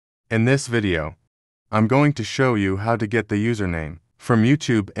In this video, I'm going to show you how to get the username from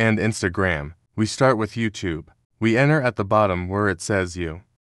YouTube and Instagram. We start with YouTube. We enter at the bottom where it says you,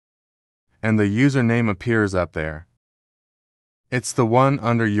 and the username appears up there. It's the one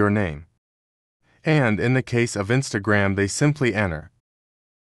under your name. And in the case of Instagram, they simply enter.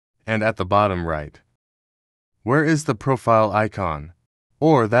 And at the bottom right, where is the profile icon,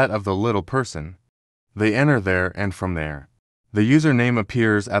 or that of the little person, they enter there, and from there, the username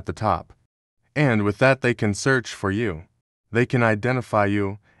appears at the top. And with that, they can search for you. They can identify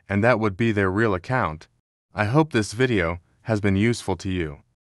you, and that would be their real account. I hope this video has been useful to you.